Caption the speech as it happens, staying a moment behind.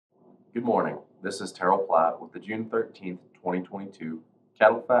Good morning. This is Terrell Platt with the June 13th, 2022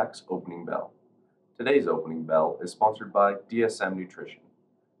 Cattle Facts Opening Bell. Today's opening bell is sponsored by DSM Nutrition.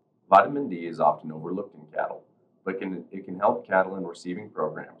 Vitamin D is often overlooked in cattle, but it can help cattle in receiving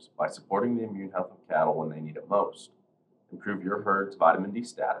programs by supporting the immune health of cattle when they need it most. Improve your herd's vitamin D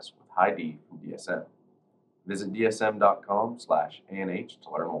status with High D from DSM. Visit dsm.com/ANH to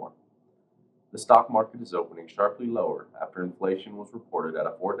learn more. The stock market is opening sharply lower after inflation was reported at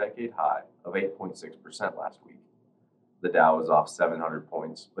a four-decade high of 8.6% last week. The Dow is off 700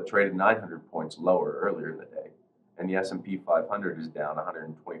 points, but traded 900 points lower earlier in the day, and the S&P 500 is down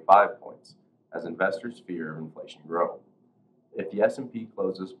 125 points as investors' fear of inflation grow. If the S&P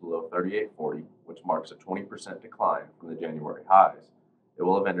closes below 3840, which marks a 20% decline from the January highs, it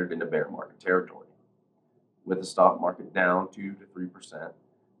will have entered into bear market territory. With the stock market down 2 to 3%,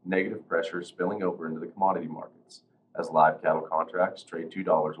 negative pressure is spilling over into the commodity markets as live cattle contracts trade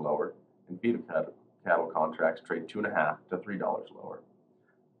 $2 lower and feeder cattle contracts trade $2.50 to $3 lower.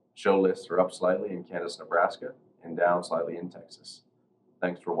 Show lists are up slightly in Kansas, Nebraska, and down slightly in Texas.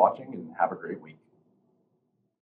 Thanks for watching and have a great week.